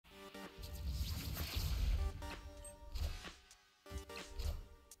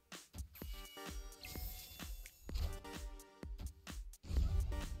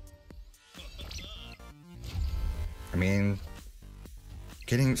mean,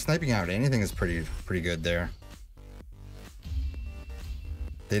 sniping out anything is pretty good there.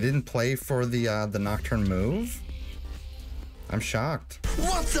 They didn't play for the Nocturne move? I'm shocked.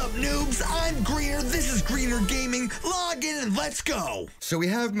 What's up, noobs? I'm Greener. This is Greener Gaming. Log in and let's go. So we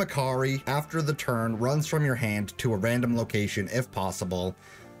have Makkari, after the turn, runs from your hand to a random location if possible.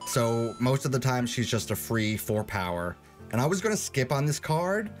 So most of the time she's just a free 4 power. And I was going to skip on this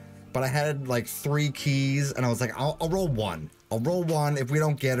card, but I had like 3 keys and I was like, I'll roll 1. I'll roll 1. If we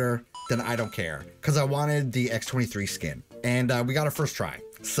don't get her, then I don't care. Because I wanted the X23 skin. And we got her first try.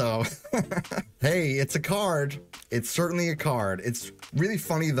 So, hey, it's a card. It's certainly a card. It's really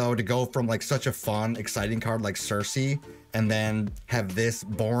funny, though, to go from like such a fun, exciting card like Cersei and then have this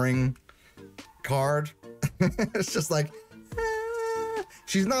boring card. It's just like,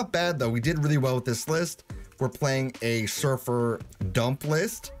 she's not bad, though. We did really well with this list. We're playing a Surfer dump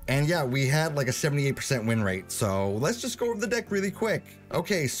list. And yeah, we had like a 78% win rate. So let's just go over the deck really quick.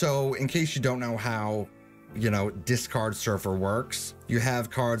 Okay, so in case you don't know how, you know, discard Surfer works, you have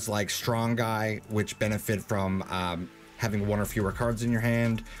cards like Strong Guy, which benefit from having 1 or fewer cards in your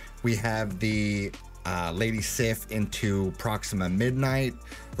hand. We have the Lady Sif into Proxima Midnight,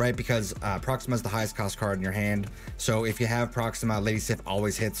 right? Because Proxima is the highest cost card in your hand. So if you have Proxima, Lady Sif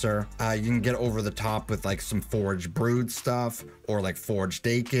always hits her. You can get over the top with like some Forge Brood stuff or like Forge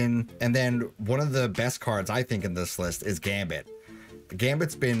Dakin. And then one of the best cards I think in this list is Gambit.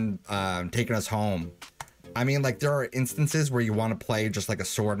 Gambit's been taking us home. I mean, like, there are instances where you want to play just like a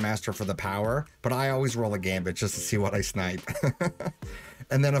Swordmaster for the power, but I always roll a Gambit just to see what I snipe.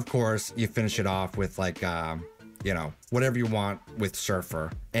 And then, of course, you finish it off with like, you know, whatever you want with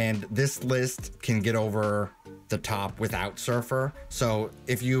Surfer. And this list can get over the top without Surfer. So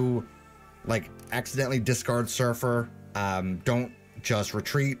if you like accidentally discard Surfer, don't just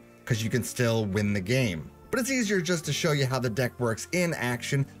retreat, because you can still win the game. But it's easier just to show you how the deck works in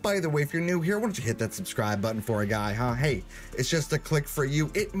action. By the way, if you're new here, why don't you hit that subscribe button for a guy, huh? Hey, it's just a click for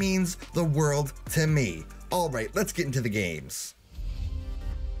you. It means the world to me. All right, let's get into the games.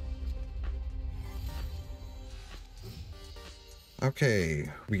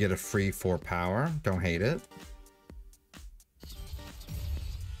 Okay, we get a free 4 power. Don't hate it.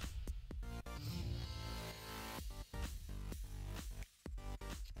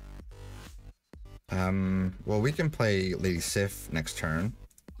 Well, we can play Lady Sif next turn.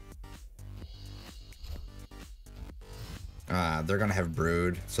 They're gonna have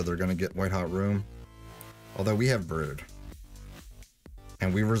Brood, so they're gonna get White Hot Room. Although we have Brood.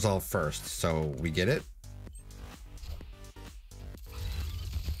 And we resolve first, so we get it.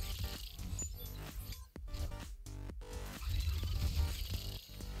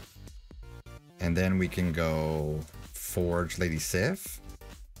 And then we can go Forge Lady Sif.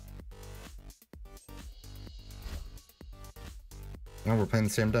 Oh, we're playing the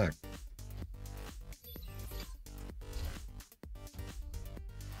same deck.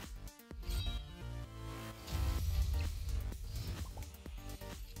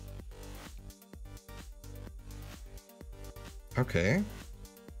 Okay.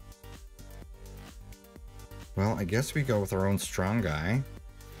 Well, I guess we go with our own Strong Guy.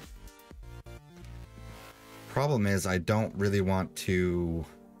 Problem is, I don't really want to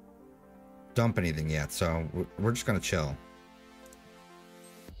dump anything yet, so we're just gonna chill.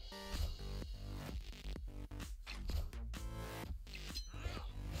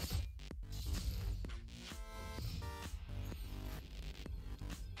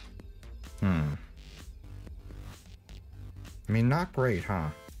 I mean, not great, huh?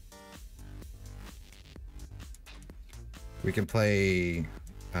 We can play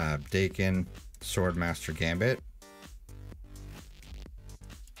Dakin, Swordmaster Gambit.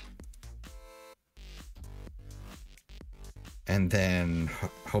 And then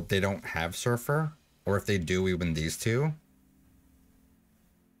hope they don't have Surfer. Or if they do, we win these two.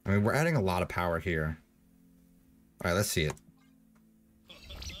 I mean, we're adding a lot of power here. Alright, let's see it.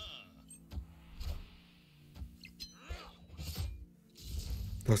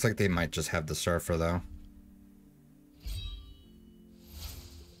 Looks like they might just have the Surfer, though.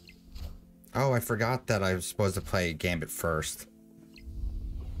 Oh, I forgot that I was supposed to play Gambit first.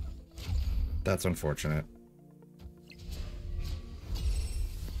 That's unfortunate.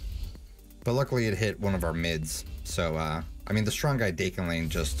 But luckily it hit one of our mids. So, I mean, the Strong Guy Dakin lane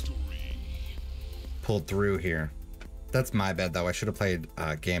just pulled through here. That's my bad, though. I should have played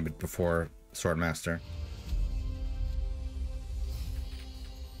Gambit before Swordmaster.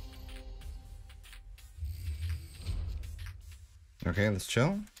 Okay, let's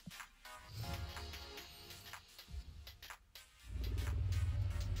chill.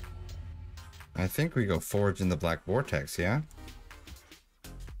 I think we go Forge in the Black Vortex, yeah?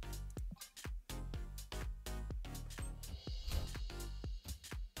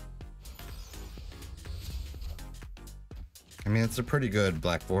 I mean, it's a pretty good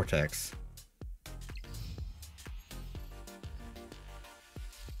Black Vortex.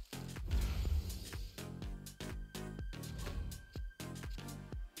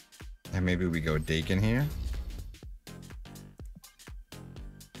 And maybe we go Dakin here.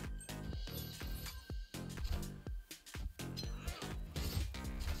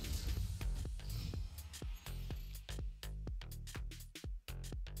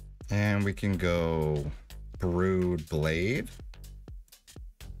 And we can go Brood Blade.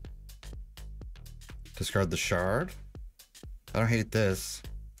 Discard the shard. I don't hate this.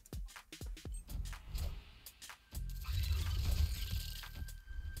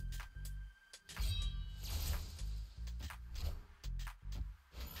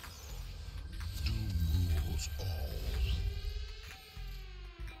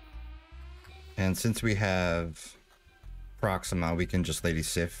 And since we have Proxima, we can just Lady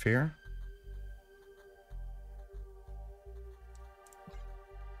Sif here.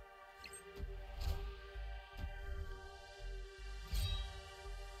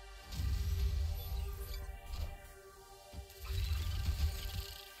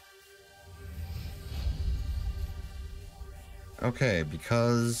 Okay,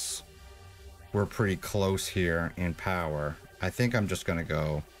 because we're pretty close here in power, I think I'm just gonna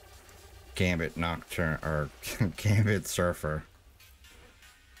go Gambit Nocturne, or Gambit Surfer.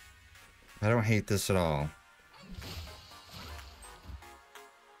 I don't hate this at all.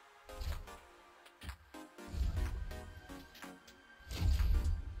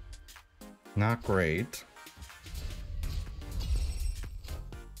 Not great.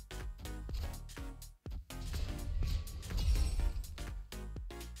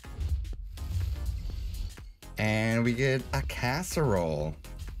 And we get a casserole.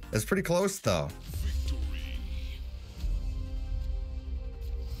 It's pretty close though.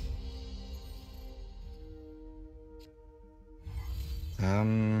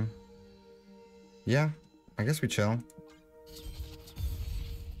 Yeah, I guess we chill.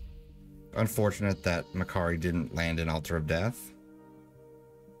 Unfortunate that Makkari didn't land in Altar of Death.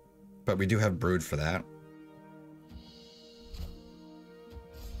 But we do have Brood for that.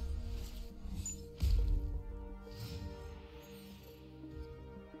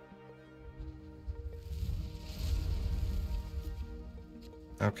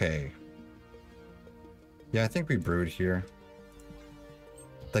 Okay. Yeah, I think we Brood here.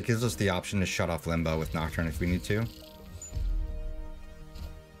 That gives us the option to shut off Limbo with Nocturne if we need to.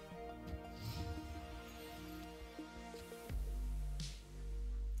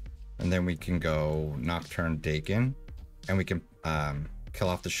 And then we can go Nocturne Dakin. And we can kill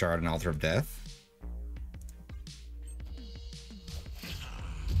off the Shard and Altar of Death.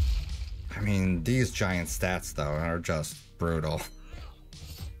 I mean, these giant stats, though, are just brutal.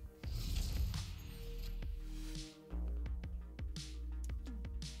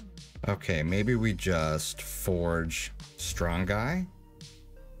 Okay, maybe we just Forge Strong Guy.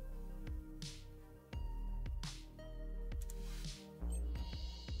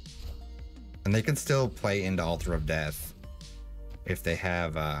 And they can still play into Altar of Death if they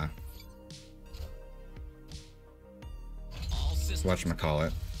have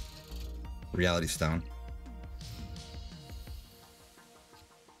whatchamacallit, Reality Stone.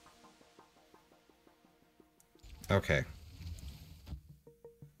 Okay.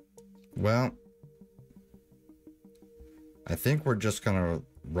 Well, I think we're just gonna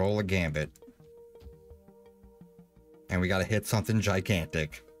roll a Gambit. And we gotta hit something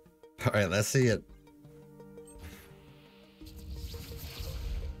gigantic. Alright, let's see it.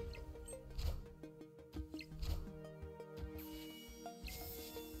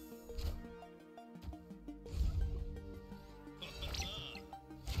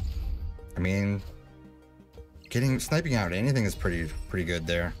 I mean, sniping out anything is pretty good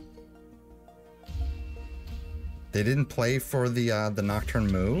there. They didn't play for the Nocturne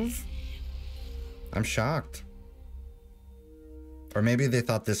move? I'm shocked. Or maybe they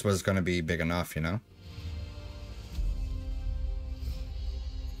thought this was going to be big enough, you know?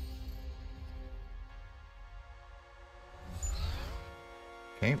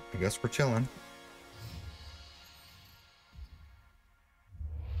 Okay, I guess we're chilling.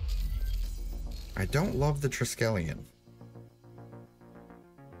 I don't love the Triskelion.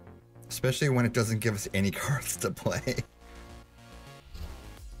 Especially when it doesn't give us any cards to play.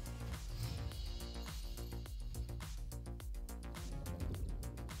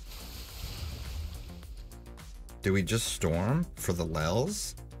 Do we just Storm for the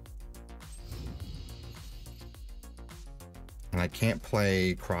Lels? And I can't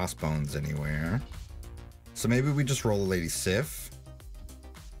play Crossbones anywhere. So maybe we just roll a Lady Sif.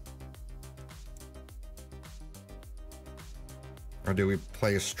 Or do we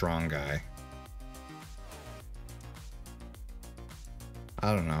play a strong guy?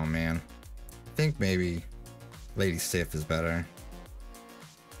 I don't know, man. I think maybe Lady Sif is better.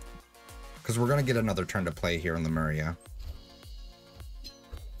 Because we're going to get another turn to play here in Lemuria.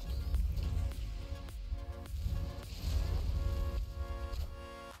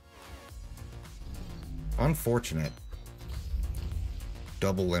 Unfortunate.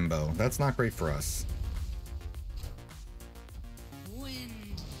 Double limbo. That's not great for us. Wind,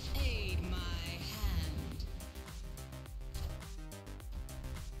 aid my hand.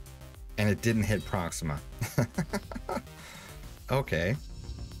 And it didn't hit Proxima. Okay.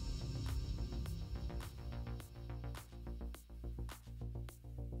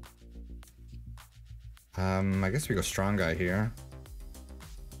 I guess we go strong guy here.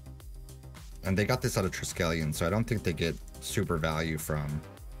 And they got this out of Triskelion, so I don't think they get super value from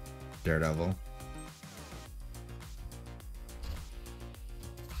Daredevil.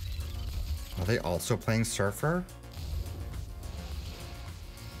 Are they also playing Surfer?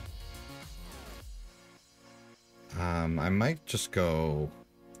 I might just go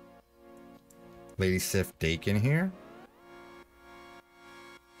Lady Sif Dakin here.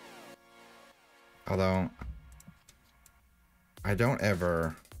 Although I don't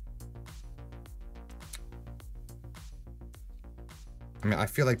ever... I mean, I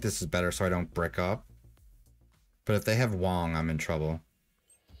feel like this is better so I don't brick up. But if they have Wong, I'm in trouble.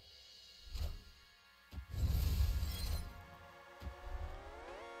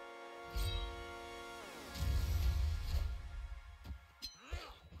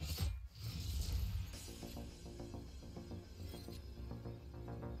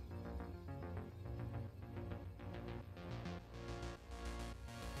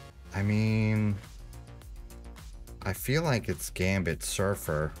 I mean, I feel like it's Gambit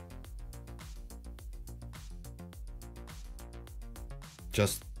Surfer.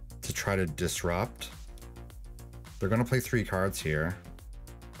 Just to try to disrupt. They're going to play 3 cards here.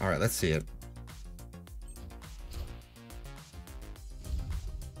 All right, let's see it.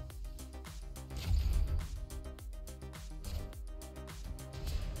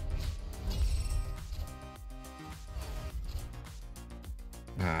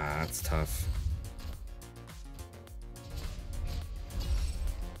 Ah, that's tough.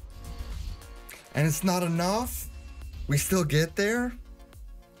 And it's not enough? We still get there?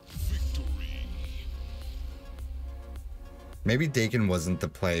 Victory. Maybe Dakin wasn't the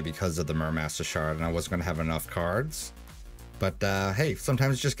play because of the Mermaster Shard and I wasn't going to have enough cards. But hey,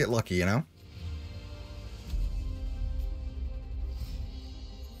 sometimes just get lucky, you know?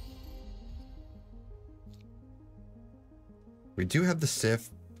 We do have the Sif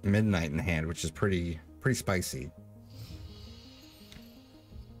Midnight in hand, which is pretty spicy.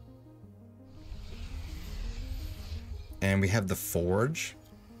 And we have the Forge,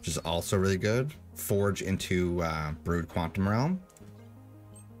 which is also really good. Forge into Brood Quantum Realm.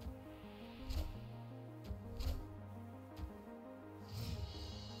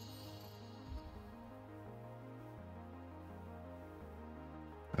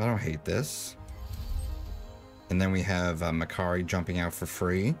 I don't hate this. And then we have Makkari jumping out for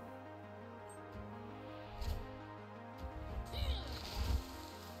free.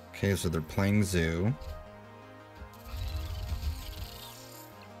 Okay, so they're playing Zoo.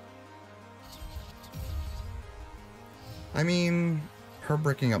 I mean, her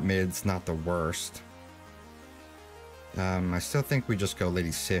breaking up mid's not the worst. I still think we just go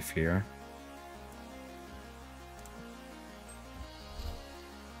Lady Sif here.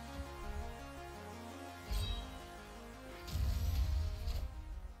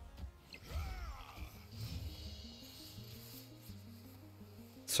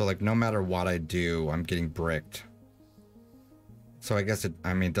 So like no matter what I do, I'm getting bricked. So I guess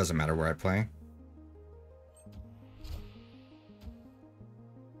I mean, it doesn't matter where I play.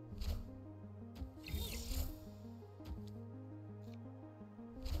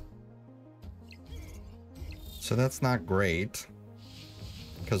 So that's not great.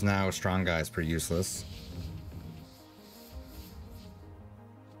 Because now strong guy is pretty useless.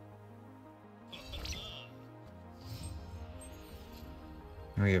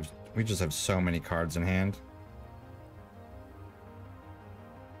 We just have so many cards in hand.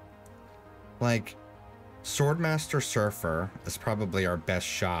 Like, Swordmaster Surfer is probably our best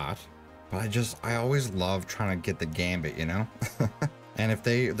shot, but I always love trying to get the Gambit, you know? And if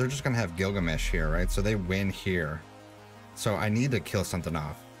they're just gonna have Gilgamesh here, right? So they win here. So I need to kill something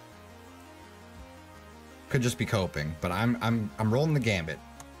off. Could just be coping, but I'm rolling the gambit.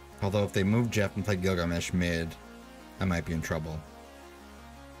 Although if they move Jeff and play Gilgamesh mid, I might be in trouble.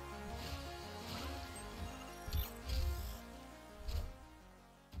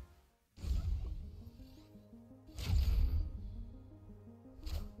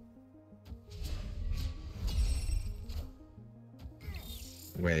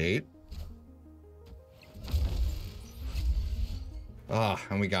 Wait. Ah,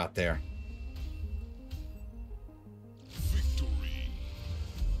 and we got there. Victory.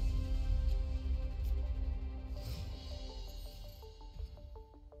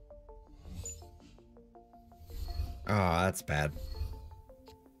 Oh, that's bad.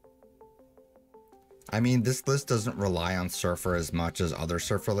 I mean, this list doesn't rely on Surfer as much as other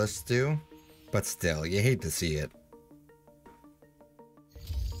Surfer lists do, but still, you hate to see it.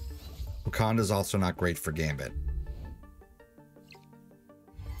 Wakanda's also not great for Gambit.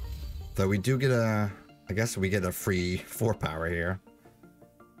 Though we do get I guess we get a free 4 power here.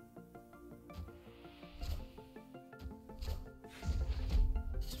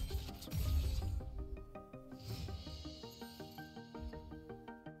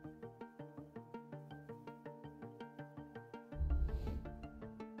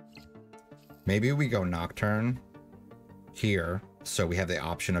 Maybe we go Nocturne here, so we have the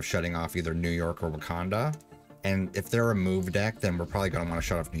option of shutting off either New York or Wakanda. And if they're a move deck, then we're probably going to want to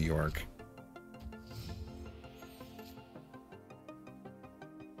shut off New York.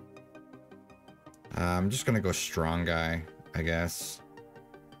 I'm just going to go Strong Guy, I guess.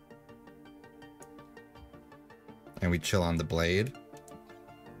 And we chill on the Blade.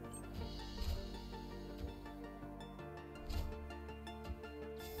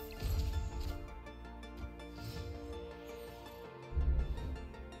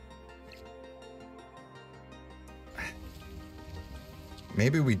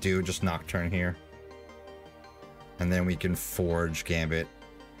 Maybe we do just Nocturne here. And then we can Forge Gambit.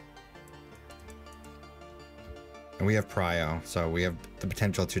 And we have Prio, so we have the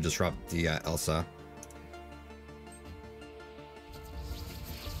potential to disrupt the Elsa.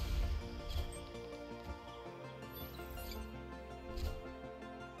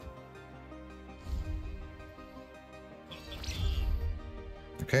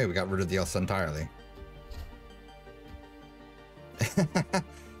 Okay, we got rid of the Elsa entirely.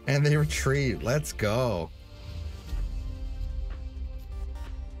 And they retreat. Let's go.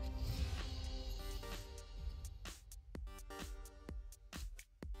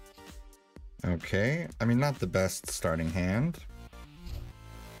 Okay. I mean, not the best starting hand.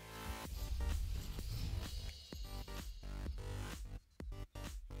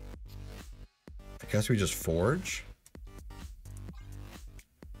 I guess we just Forge.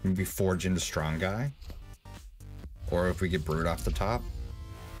 Maybe Forge into Strong Guy. Or if we get Brood off the top.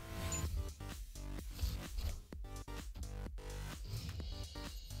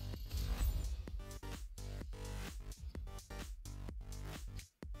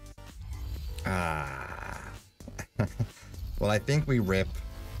 Ah. Well, I think we rip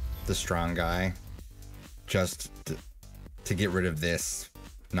the Strong Guy just to get rid of this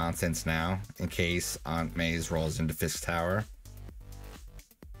nonsense now, in case Aunt May's rolls into Fisk Tower.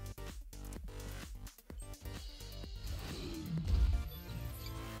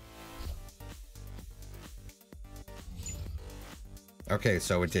 Okay,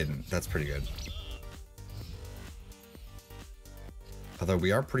 so it didn't. That's pretty good. Although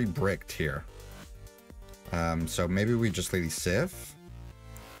we are pretty bricked here. So maybe we just Lady Sif.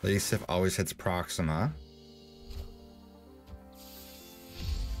 Lady Sif always hits Proxima.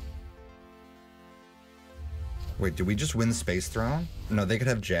 Wait, did we just win the Space Throne? No, they could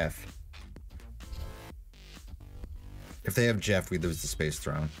have Jeff. If they have Jeff, we lose the Space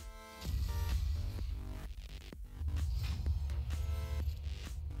Throne.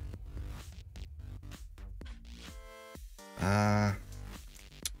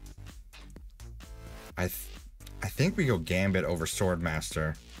 I think we go Gambit over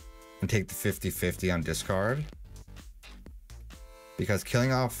Swordmaster and take the 50-50 on discard. Because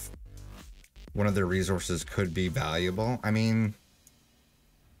killing off one of their resources could be valuable. I mean,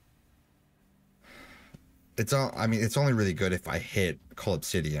 it's only really good if I hit Cull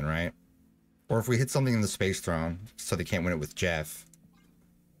Obsidian, right? Or if we hit something in the Space Throne, so they can't win it with Jeff.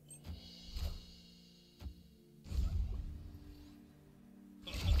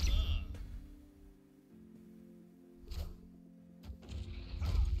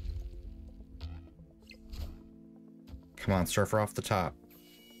 Come on, Surfer off the top.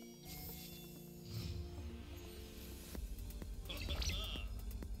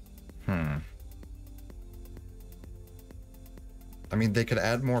 I mean, they could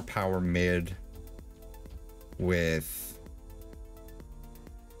add more power mid with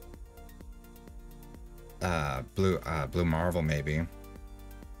Blue Marvel maybe.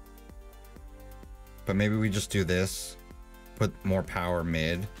 But maybe we just do this, put more power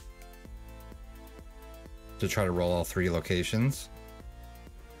mid to try to roll all 3 locations.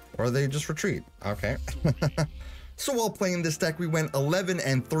 Or they just retreat. Okay. So while playing this deck, we went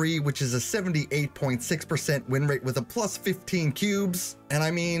 11-3, which is a 78.6% win rate with a plus 15 cubes. And I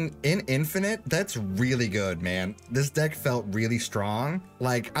mean, in Infinite, that's really good, man. This deck felt really strong.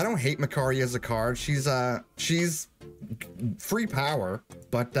 Like, I don't hate Makkari as a card. She's free power,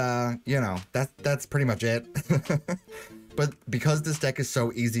 but you know, that's pretty much it. But because this deck is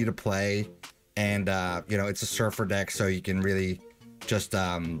so easy to play, and you know, it's a surfer deck, so you can really just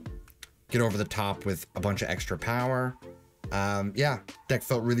get over the top with a bunch of extra power. Yeah, deck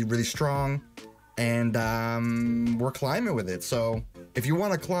felt really, really strong, and we're climbing with it. So if you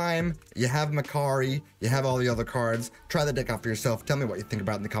want to climb, you have Makkari, you have all the other cards, try the deck out for yourself. Tell me what you think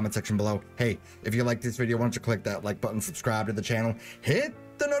about it in the comment section below. Hey, if you like this video, why don't you click that like button, subscribe to the channel, hit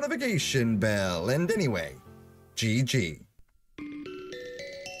the notification bell, and anyway, GG.